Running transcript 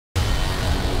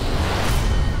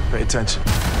Pay attention.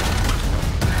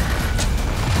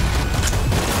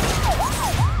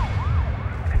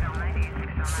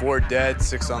 Four dead,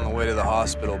 6 on the way to the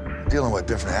hospital. Dealing with a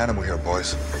different animal here,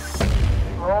 boys.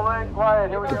 Rolling, quiet,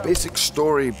 here we go. The basic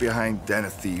story behind Den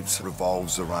of Thieves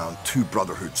revolves around two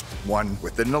brotherhoods. One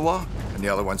within the law, and the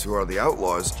other ones who are the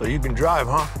outlaws. So you can drive,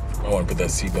 huh? I want to put that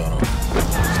seatbelt on.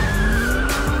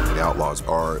 The outlaws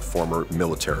are former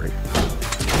military.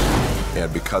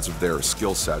 And because of their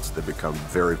skill sets, they become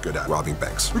very good at robbing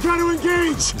banks. We got to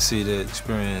engage! You see the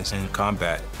experience in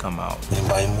combat come out.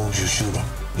 Anybody moves, you shoot them.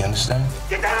 You understand?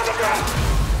 Get down on the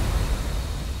ground!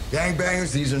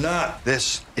 Gangbangers, these are not.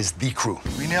 This is the crew.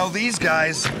 We nail these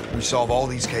guys, we solve all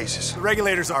these cases. The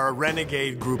Regulators are a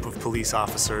renegade group of police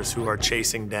officers who are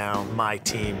chasing down my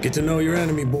team. Get to know your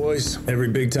enemy, boys. Every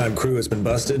big-time crew has been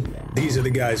busted. These are the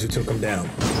guys who took them down.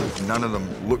 None of them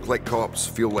look like cops,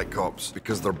 feel like cops,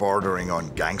 because they're bordering on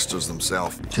gangsters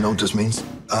themselves. Do you know what this means?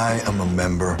 I am a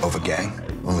member of a gang,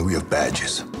 only we have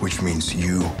badges, which means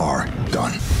you are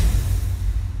done.